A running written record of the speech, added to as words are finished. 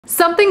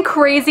Something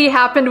crazy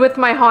happened with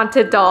my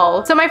haunted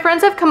doll. So my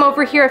friends have come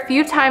over here a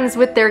few times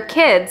with their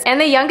kids,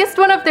 and the youngest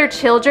one of their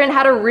children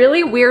had a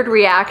really weird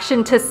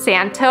reaction to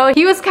Santo.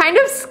 He was kind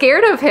of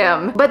scared of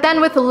him. But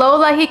then with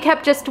Lola, he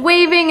kept just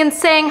waving and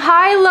saying,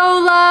 "Hi,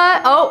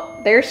 Lola." Oh,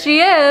 there she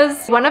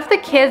is. One of the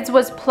kids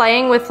was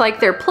playing with like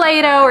their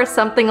Play-Doh or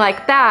something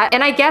like that,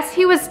 and I guess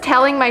he was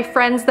telling my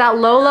friends that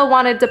Lola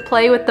wanted to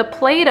play with the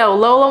Play-Doh.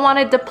 Lola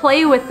wanted to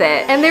play with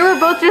it. And they were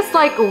both just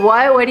like,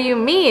 what? What do you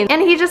mean?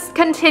 And he just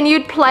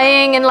continued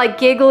playing and like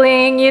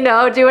giggling, you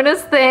know, doing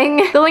his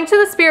thing. The link to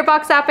the Spirit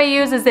Box app I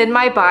use is in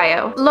my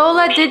bio.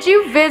 Lola, did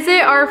you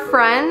visit our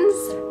friends?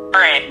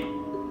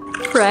 Friend.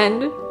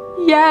 Friend?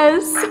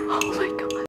 Yes. Oh my god.